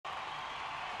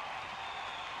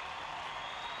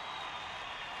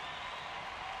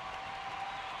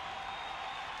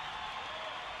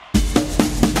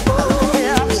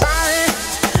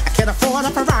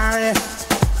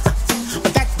Atari.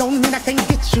 But that don't mean I can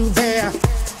get you there.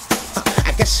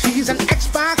 I guess he's an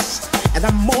Xbox and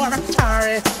I'm more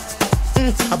Atari.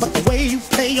 But the way you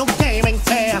play your game ain't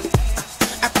fair.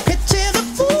 I picture the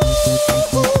fool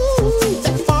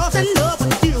that falls in love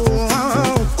with you.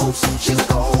 Oops, she's a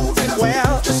gold digger.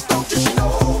 Well, just don't you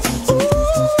know? Ooh,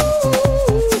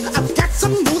 I've got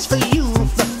some news for you.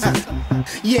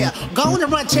 Yeah, go on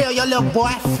and run tell your little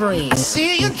boyfriend. I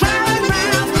see you driving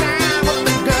around town with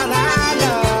the girl I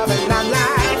love, and I'm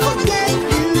like, forget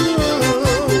you.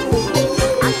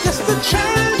 I guess the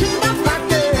change in my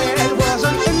pocket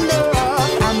wasn't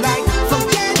enough. I'm like,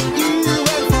 forget you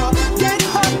and forget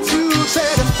her too.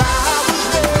 Said if I was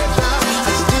there,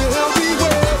 I'd still be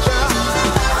with ya.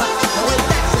 Wait,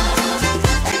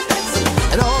 that's it.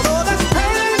 And although there's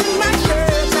pain in my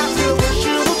chest, I still wish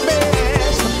you the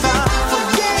best.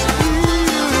 Forget you.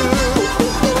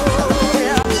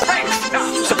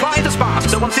 Supply the spark.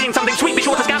 So on seeing something sweet, be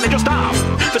sure to scan in your staff.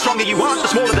 The stronger you are, the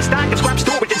smaller the stack of scrap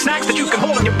storage and snacks that you can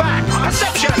haul on your back.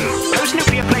 Perception!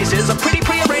 Post-nuclear places are pretty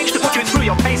prearranged to put you through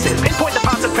your paces. Pinpoint the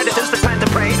parts of predators that plan to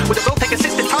prey with a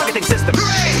voltaic-assisted targeting system.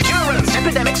 Endurance!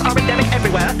 Epidemics are endemic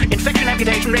everywhere. Infection,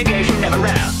 amputation, radiation, never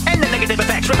rare. End the negative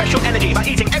effects. Refresh your energy by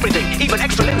eating everything, even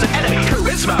extra limbs of enemy.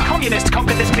 Charisma! Communists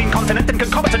conquered this clean continent and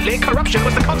concomitantly corruption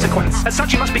was the consequence. As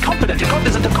such, you must be confident,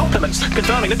 cognizant of compliments,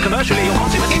 confirming that commercially your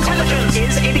consummate intelligence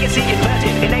is idiocy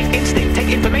inverted, innate instinct,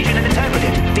 take information and interpret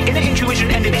it. The inner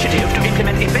intuition and initiative to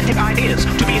implement inventive ideas,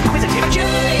 to be inquisitive. You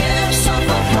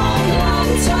suffer from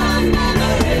long-term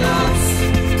memory loss.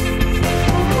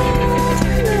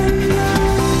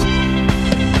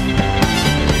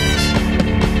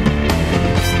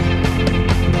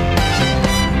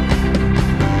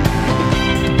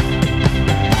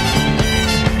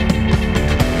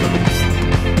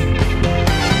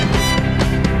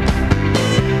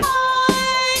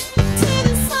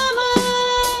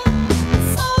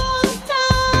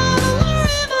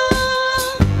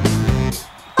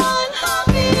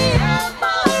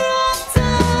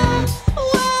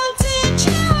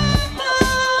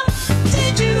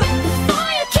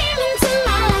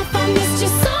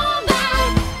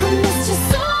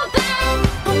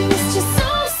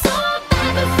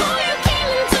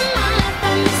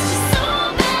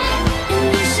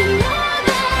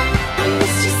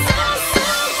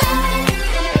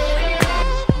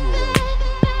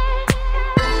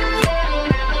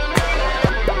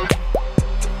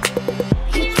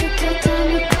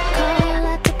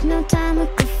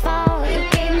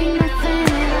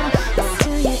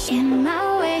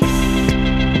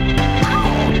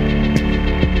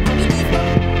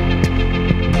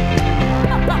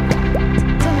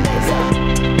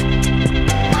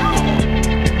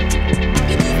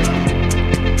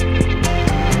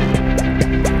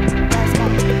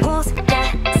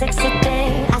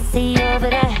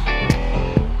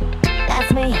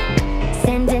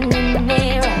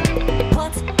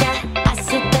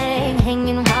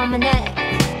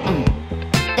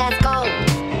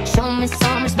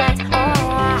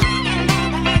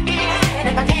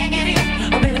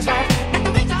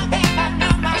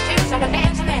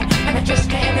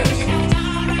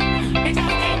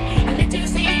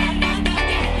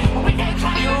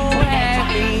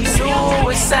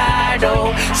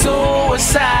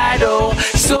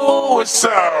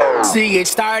 See, it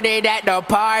started at the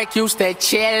park, used to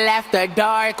chill after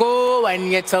dark. Oh,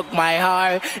 when you took my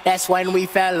heart, that's when we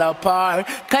fell apart.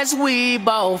 Cause we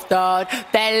both thought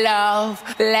that love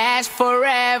lasts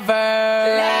forever.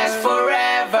 Lasts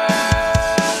forever.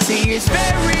 See, it's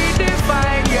very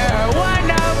divine, you're one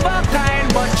of a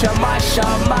kind, but you mash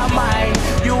up my mind.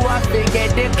 You have to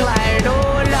get declined,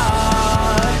 oh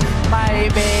Lord. My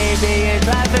baby is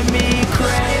driving me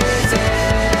crazy.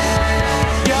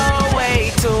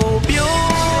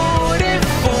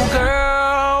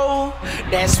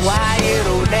 That's why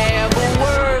it'll never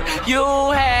work. You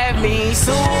have me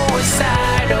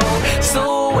suicidal,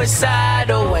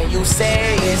 suicidal. When you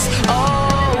say it's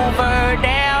over,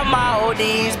 damn all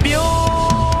these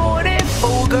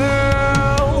beautiful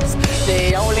girls,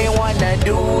 they only wanna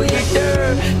do you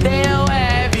dirt. They'll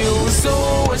have you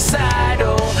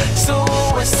suicidal,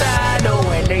 suicidal.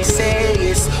 When they say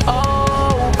it's over.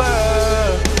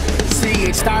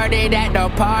 It started at the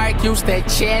park, used to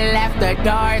chill after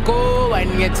dark. Oh,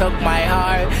 when you took my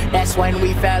heart, that's when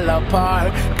we fell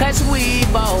apart. Cause we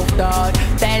both thought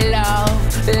that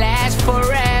love lasts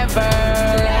forever.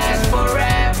 Lasts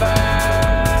forever.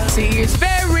 See, it's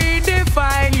very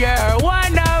divine, you're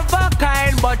one of a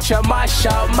kind, but you mash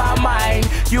up my mind.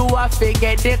 You have to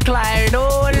get declined,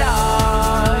 oh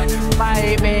Lord.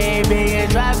 My baby is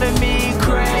driving me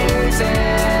crazy.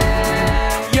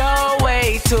 You're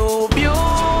way too too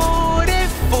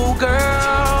beautiful,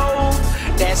 girl.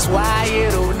 That's why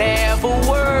it'll never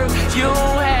work. You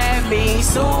have me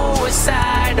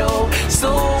suicidal,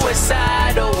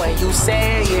 suicidal when you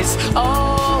say it's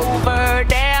over.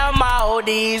 Damn, all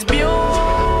these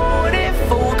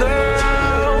beautiful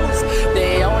girls,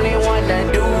 they only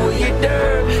wanna do you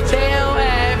dirt. They'll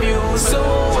have you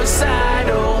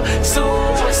suicidal,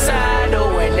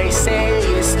 suicidal when they say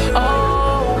it's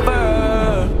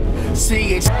over.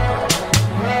 See it's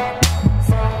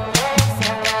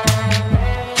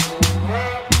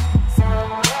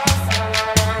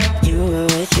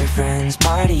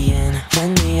partying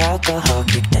when the alcohol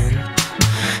kicked in.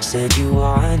 Said you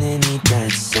wanted me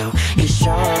dead, so you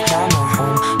showed up at my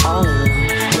home all alone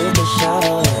with a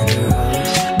shovel and a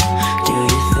rose. Do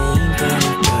you think I'm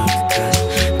a joke? Cause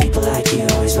people like you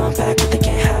always want back what they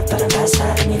can't have, but I'm past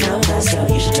that and you know that, so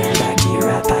you should turn back to your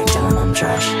rap pack, tell them I'm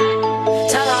trash.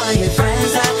 Tell all of your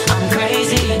friends that I'm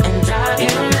crazy and drive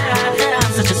you mad, that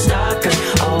I'm such a stalker,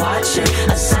 a watcher,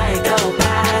 a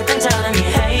psychopath, and tell them you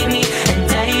hate me and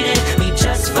dated me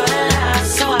just for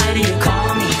laughs. So why do you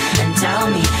call me and tell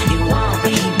me you want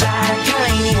me back? You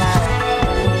maniac.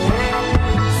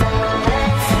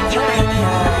 You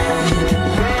maniac.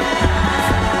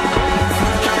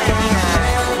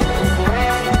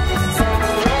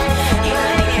 You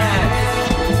maniac.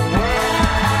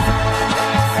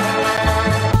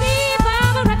 Leave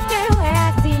all the record where I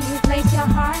see you place your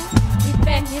heart. You've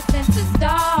been here since the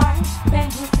start. Been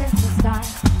here since the start.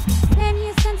 Been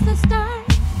here since the start.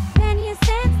 Been here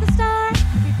since the start.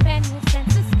 We've been here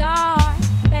since the start.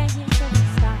 Been here since the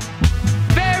start.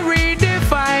 very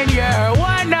divine, you're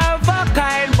one of a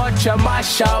kind, but you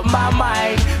mash up my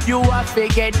mind. You a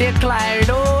figure decline,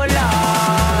 oh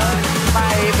Lord.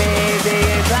 My baby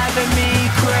is driving me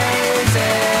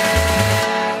crazy.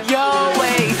 You're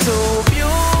way too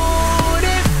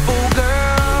beautiful,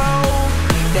 girl.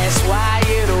 That's why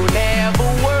it'll never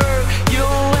work. You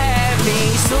have me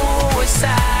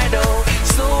suicidal,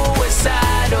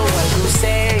 suicidal when you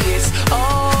say it's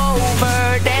over.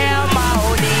 Damn,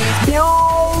 all these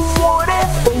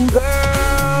beautiful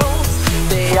girls,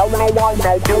 they only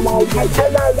wanna do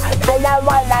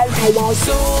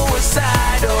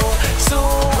suicidal,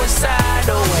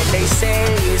 suicidal when they say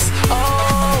it's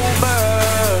over.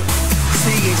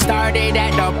 See, it started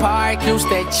at the park, used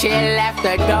to chill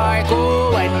after dark.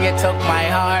 Ooh, when you took my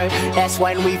heart, that's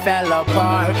when we fell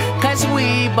apart. Cause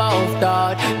we both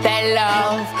thought that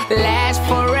love lasts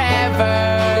forever.